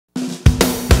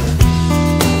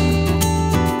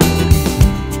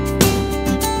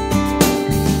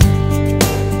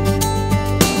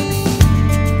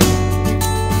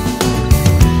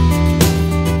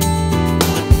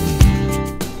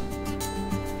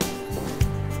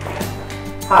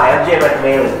Hi, I'm Jay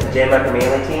McManley with the Jay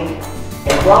McManley team,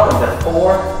 and welcome to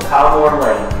 4 Kylemore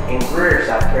Lane in Greer,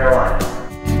 South Carolina.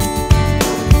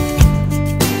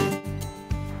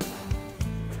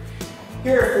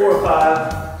 Here at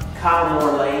 405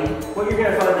 Kylemore Lane, what you're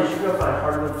going to find is you're going to find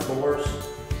hardwood floors,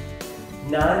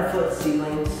 9-foot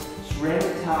ceilings,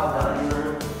 ceramic tile dining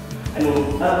room. I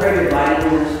mean, upgraded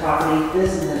lighting in this property.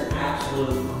 This is an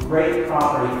absolute great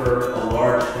property for a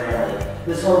large family.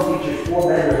 This home features 4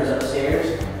 bedrooms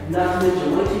upstairs. Not to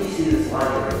mention, wait till you see this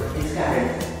laundry room. It's got an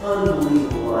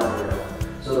unbelievable laundry room.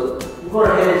 So we're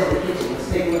going to head into the kitchen. Let's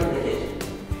take a look at the kitchen.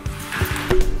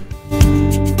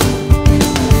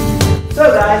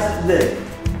 So guys,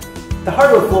 the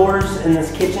hardwood floors in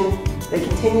this kitchen, they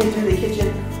continue through the kitchen,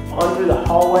 on through the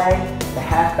hallway, the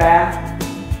half bath.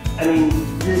 I mean,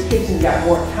 this kitchen's got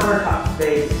more countertop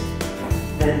space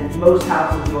than most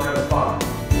houses you'll ever find.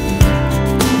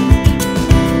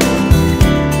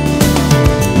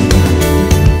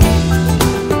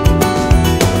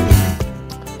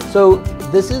 So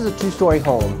this is a 2-story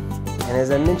home, and as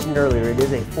I mentioned earlier, it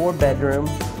is a 4-bedroom,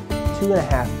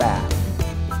 2.5 bath.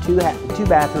 Two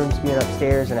bathrooms being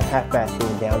upstairs and a half bath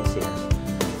being downstairs.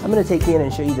 I'm going to take you in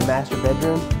and show you the master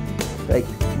bedroom. Like,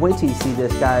 wait till you see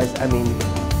this, guys. I mean,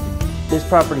 this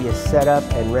property is set up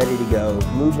and ready to go,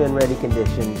 move-in ready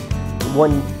condition.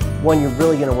 One you're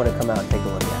really going to want to come out and take a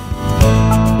look at.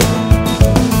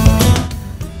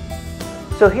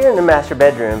 So here in the master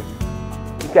bedroom,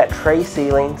 you've got tray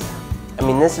ceilings. I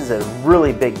mean, this is a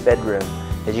really big bedroom,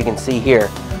 as you can see here.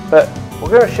 But we're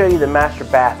going to show you the master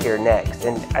bath here next,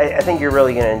 and I think you're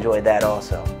really going to enjoy that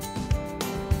also.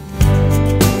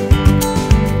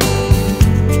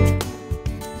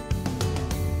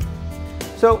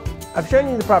 So I've shown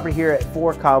you the property here at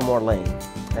 4 Kylemore Lane,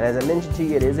 and as I mentioned to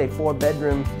you, it is a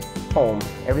 4-bedroom home.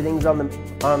 Everything's on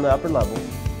the upper level.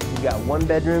 You've got 1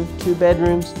 bedroom, 2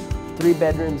 bedrooms, 3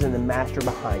 bedrooms, and the master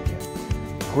behind you.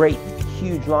 Great,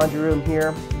 huge laundry room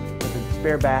here with a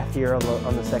spare bath here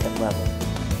on the second level.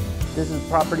 This is a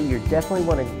property you definitely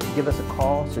want to give us a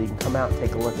call so you can come out and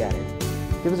take a look at it.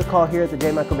 Give us a call here at the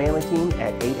Jay McManley team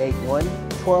at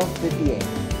 881-1258.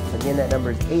 Again, that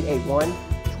number is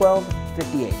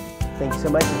 881-1258. Thank you so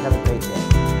much and have a great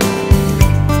day.